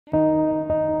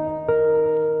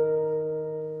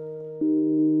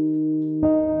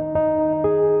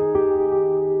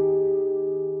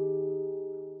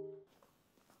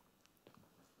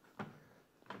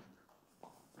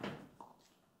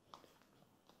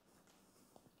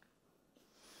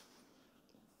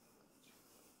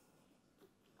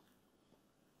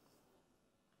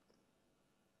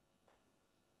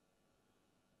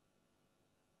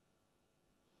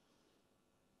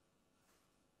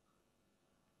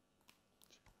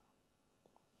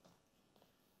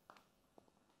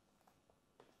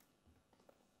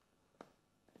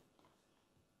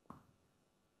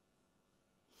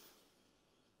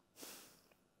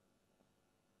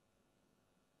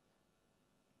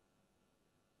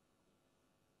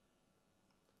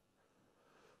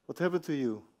What happened to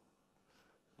you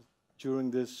during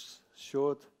this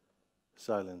short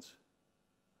silence?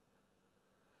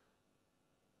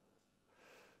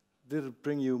 Did it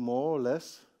bring you more or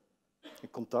less in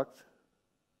contact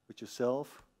with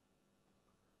yourself,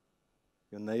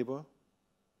 your neighbor,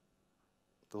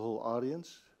 the whole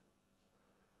audience,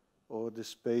 or the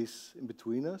space in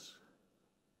between us?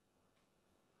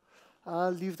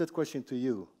 I'll leave that question to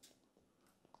you.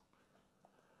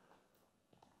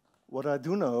 What I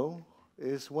do know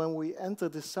is when we enter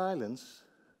the silence,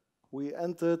 we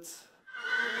entered...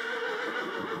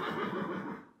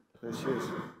 There she is.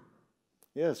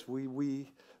 Yes,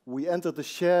 we entered the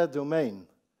shared domain.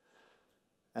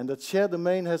 And that shared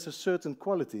domain has a certain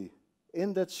quality.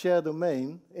 In that shared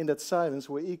domain, in that silence,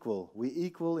 we're equal. We're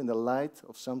equal in the light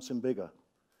of something bigger.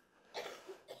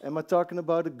 Am I talking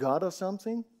about a God or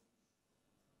something?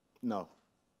 No.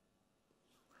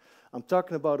 I'm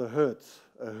talking about a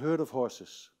herd of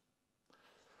horses.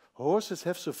 Horses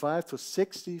have survived for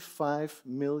 65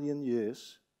 million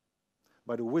years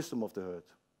by the wisdom of the herd.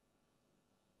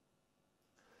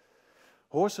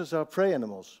 Horses are prey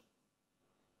animals.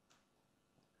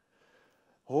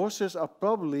 Horses are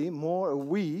probably more a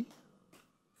we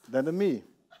than a me.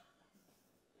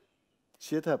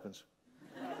 Shit happens.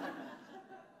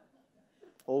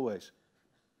 Always.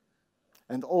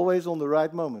 And always on the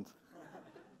right moment.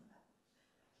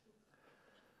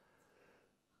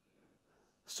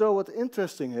 So what's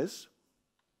interesting is,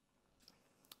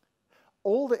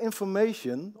 all the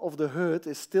information of the herd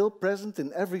is still present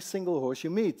in every single horse you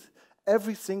meet.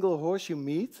 Every single horse you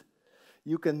meet,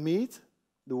 you can meet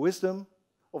the wisdom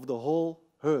of the whole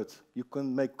herd. You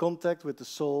can make contact with the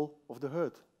soul of the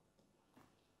herd.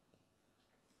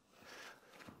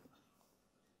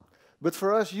 But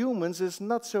for us humans, it's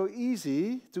not so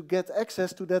easy to get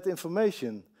access to that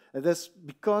information. And that's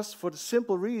because, for the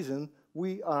simple reason,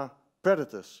 we are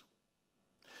predators.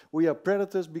 We are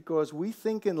predators because we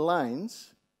think in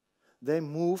lines, they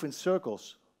move in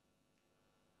circles.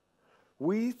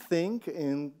 We think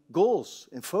in goals,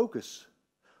 in focus.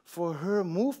 For her,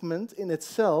 movement in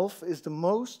itself is the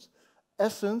most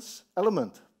essence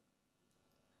element.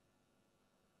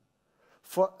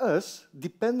 For us,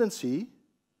 dependency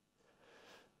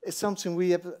is something we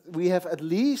have at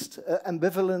least an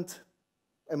ambivalent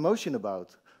emotion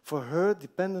about. For her,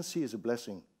 dependency is a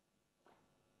blessing.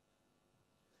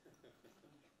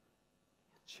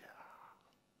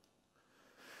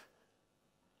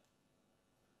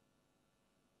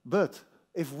 But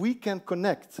if we can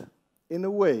connect in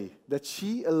a way that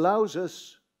she allows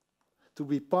us to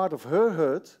be part of her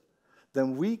herd,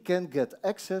 then we can get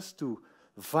access to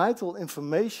vital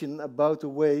information about the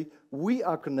way we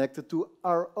are connected to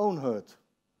our own herd.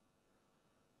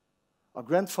 Our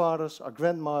grandfathers, our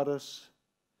grandmothers,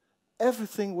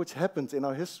 everything which happened in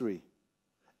our history,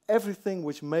 everything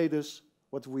which made us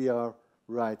what we are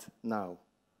right now.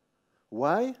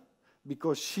 Why?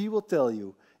 Because she will tell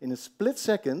you in a split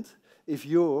second if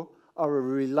you are a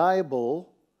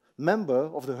reliable member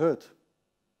of the herd.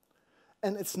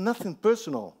 And it's nothing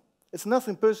personal. It's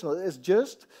nothing personal. It's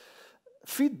just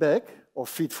feedback, or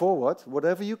feed forward,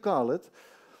 whatever you call it,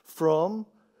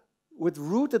 with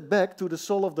rooted back to the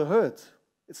soul of the herd.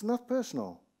 It's not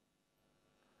personal.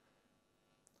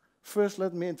 First,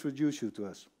 let me introduce you to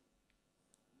us.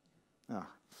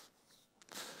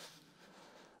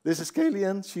 This is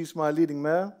Kalian. She's my leading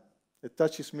mare. It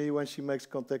touches me when she makes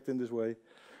contact in this way.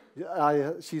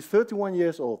 She's 31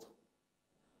 years old.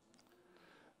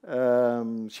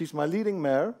 She's my leading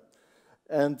mare.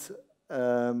 And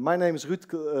my name is Ruud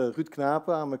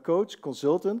Knaapen. I'm a coach,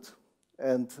 consultant.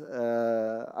 And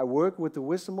I work with the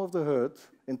wisdom of the herd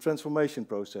in transformation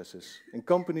processes, in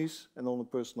companies and on a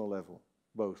personal level,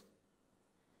 both.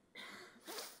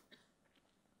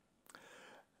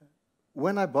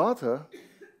 When I bought her,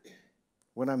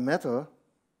 when I met her,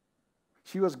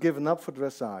 she was given up for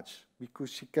dressage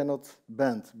because she cannot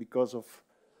bend because of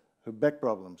her back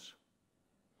problems.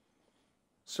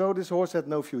 So this horse had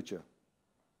no future.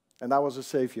 And I was a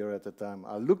savior at the time.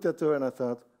 I looked at her and I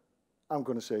thought, I'm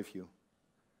going to save you.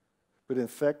 But in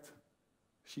fact,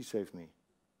 she saved me.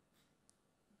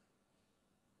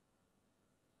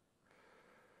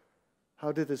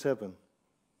 How did this happen?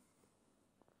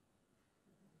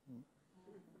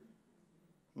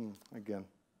 Again.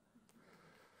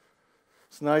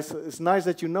 It's nice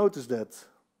that you noticed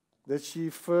that she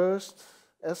first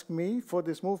asked me for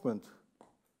this movement.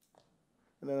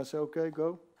 And then I say, okay,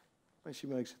 go. And she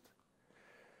makes it.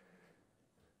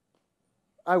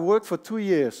 I worked for 2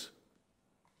 years.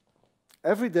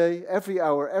 Every day, every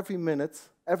hour, every minute,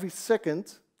 every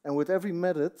second, and with every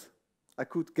method I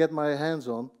could get my hands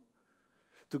on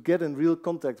to get in real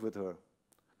contact with her.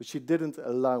 But she didn't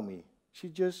allow me. She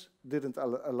just didn't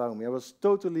allow me. I was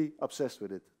totally obsessed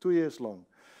with it, 2 years long.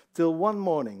 Till one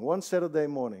morning, one Saturday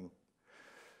morning,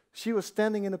 she was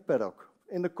standing in a paddock,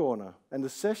 in the corner, and the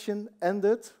session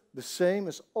ended the same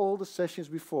as all the sessions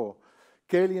before.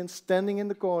 Kalian standing in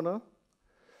the corner,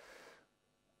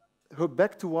 her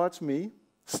back towards me,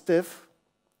 stiff,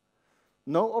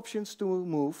 no options to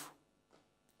move.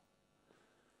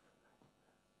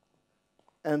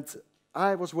 And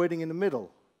I was waiting in the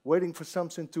middle, waiting for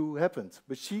something to happen,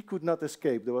 but she could not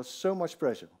escape. There was so much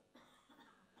pressure.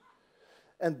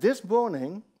 And this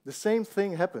morning, the same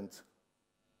thing happened,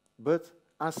 but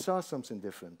I saw something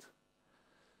different.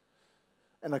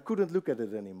 And I couldn't look at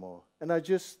it anymore. And I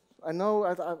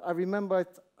remember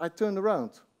I turned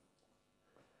around.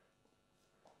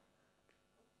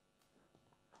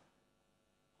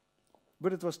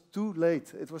 But it was too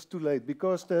late. It was too late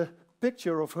because the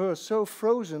picture of her so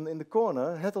frozen in the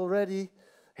corner had already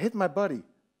hit my body.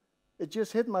 It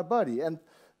just hit my body. And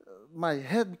my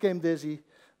head became dizzy,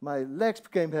 my legs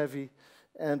became heavy,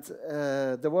 and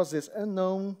there was this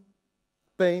unknown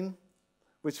pain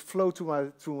which flowed to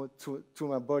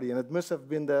my body, and it must have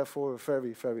been there for a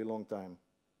very, very long time.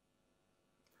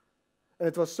 And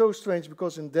it was so strange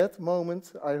because in that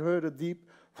moment I heard a deep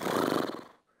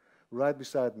right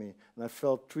beside me, and I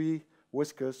felt 3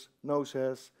 whiskers, nose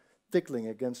hairs, tickling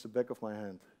against the back of my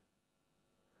hand.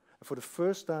 And for the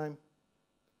first time,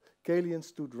 Kalian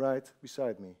stood right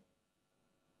beside me,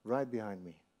 right behind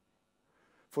me.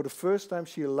 For the first time,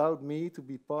 she allowed me to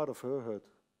be part of her hurt.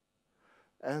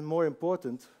 And more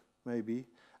important, maybe,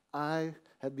 I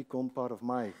had become part of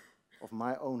my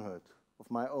own hurt, of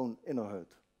my own inner hurt.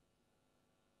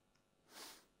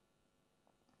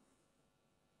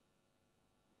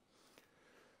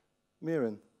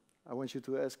 Mirren, I want you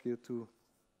to ask you to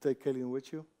take Kalian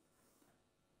with you.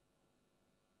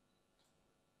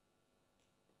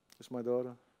 This is my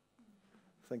daughter.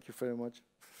 Thank you very much.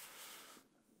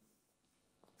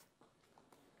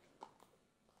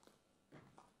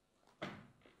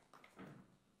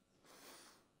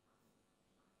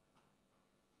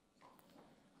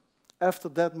 After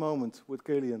that moment with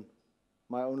Kalian,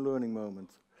 my own learning moment,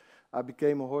 I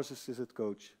became a horse-assisted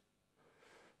coach.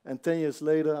 And 10 years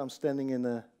later, I'm standing in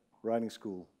a riding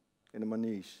school, in a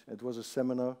manege. It was a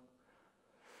seminar.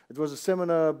 It was a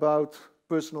seminar about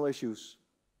personal issues.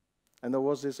 And there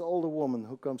was this older woman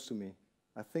who comes to me.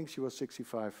 I think she was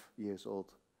 65 years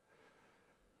old.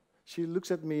 She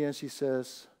looks at me and she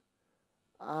says,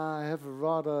 I have a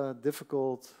rather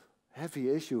difficult, heavy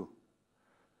issue.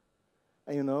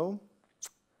 And you know,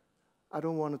 I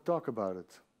don't want to talk about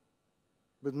it.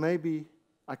 But maybe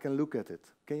I can look at it.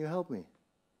 Can you help me?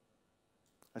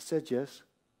 I said yes,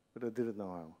 but I didn't know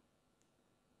how.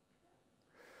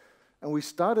 And we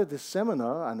started this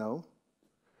seminar,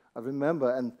 I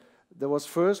remember, and there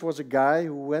was a guy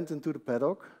who went into the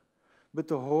paddock, but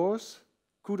the horse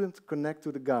couldn't connect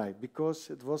to the guy because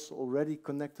it was already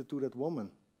connected to that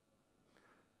woman.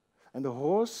 And the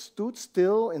horse stood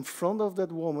still in front of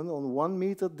that woman on 1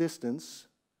 meter distance,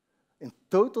 in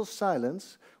total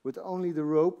silence, with only the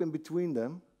rope in between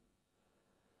them.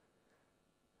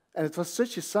 And it was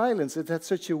such a silence, it had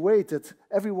such a weight that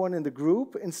everyone in the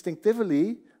group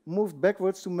instinctively moved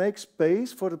backwards to make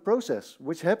space for the process,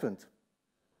 which happened.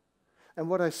 And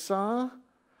what I saw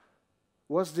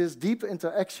was this deep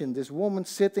interaction, this woman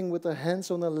sitting with her hands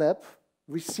on her lap,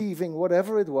 receiving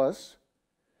whatever it was,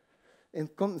 in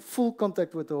full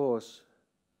contact with the horse,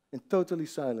 in totally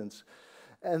silence.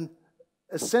 And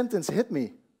a sentence hit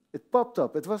me. It popped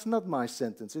up. It was not my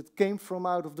sentence. It came from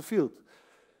out of the field.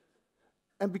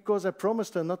 And because I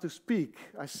promised her not to speak,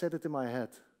 I said it in my head.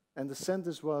 And the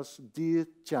sentence was, "Dear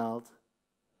child,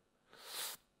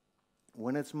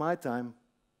 when it's my time,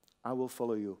 I will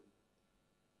follow you."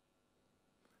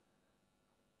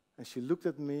 And she looked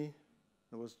at me,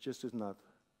 and was just as not.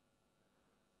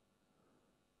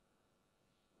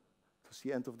 It was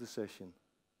the end of the session.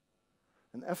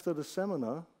 And after the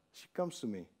seminar, she comes to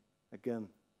me again.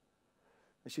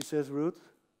 And she says, "Ruud,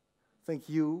 thank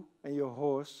you and your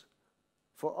horse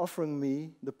for offering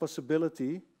me the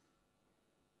possibility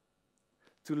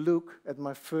to look at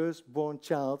my firstborn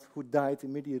child who died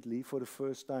immediately for the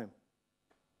first time."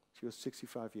 She was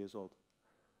 65 years old.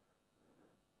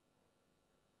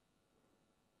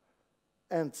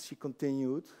 And she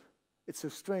continued, "It's so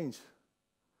strange.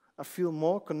 I feel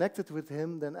more connected with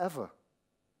him than ever.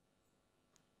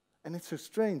 And it's so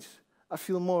strange. I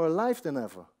feel more alive than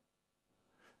ever.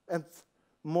 And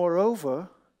moreover,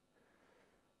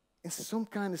 in some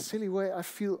kind of silly way, I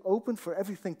feel open for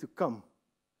everything to come."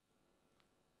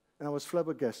 And I was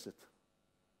flabbergasted.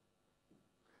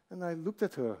 And I looked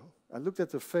at her. I looked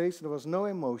at her face, and there was no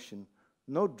emotion,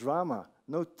 no drama,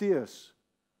 no tears.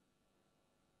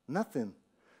 Nothing.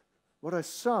 What I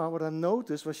saw, what I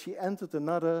noticed, was she entered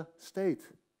another state.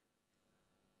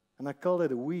 And I call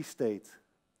it a we state.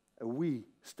 A we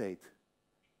state.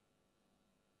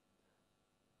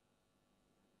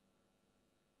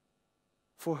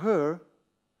 For her,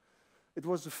 it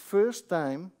was the first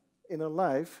time in her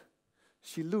life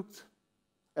she looked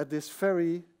at this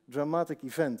very dramatic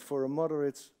event. For a mother,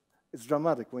 it's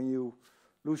dramatic when you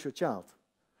lose your child.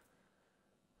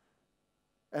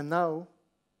 And now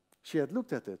she had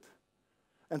looked at it.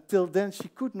 Until then, she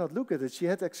could not look at it. She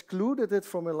had excluded it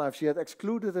from her life. She had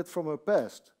excluded it from her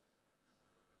past.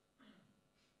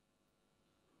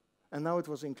 And now it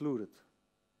was included.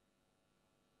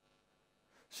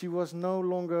 She was no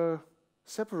longer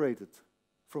separated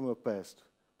from her past,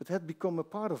 but had become a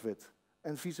part of it,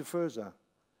 and vice versa.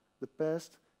 The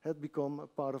past had become a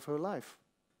part of her life.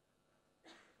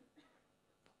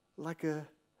 Like a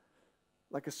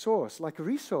source, like a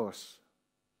resource.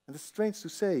 And it's strange to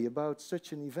say about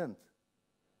such an event.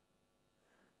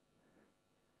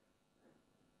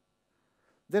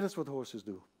 That is what horses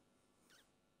do.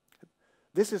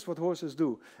 This is what horses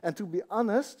do. And to be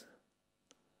honest,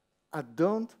 I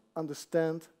don't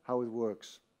understand how it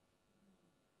works.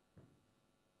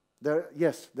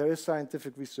 Yes, there is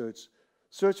scientific research.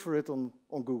 Search for it on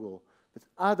Google. But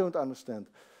I don't understand.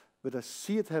 But I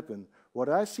see it happen. What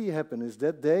I see happen is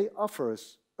that they offer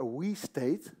us a we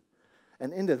state.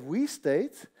 And in that we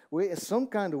state, we in some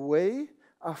kind of way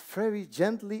are very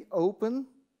gently open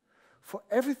for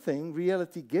everything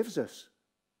reality gives us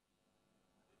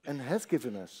and has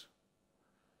given us.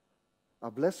 Our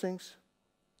blessings,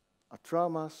 our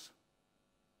traumas,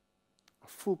 our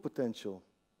full potential.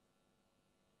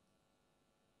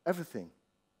 Everything.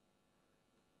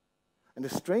 And the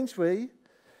strange way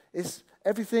is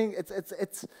everything,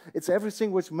 it's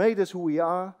everything which made us who we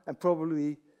are and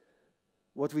probably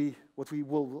what we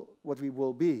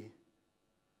will be.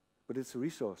 But it's a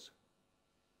resource.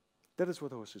 That is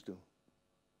what horses do.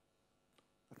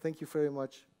 Thank you very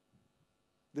much.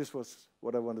 This was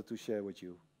what I wanted to share with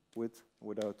you, with and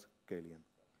without Kalian.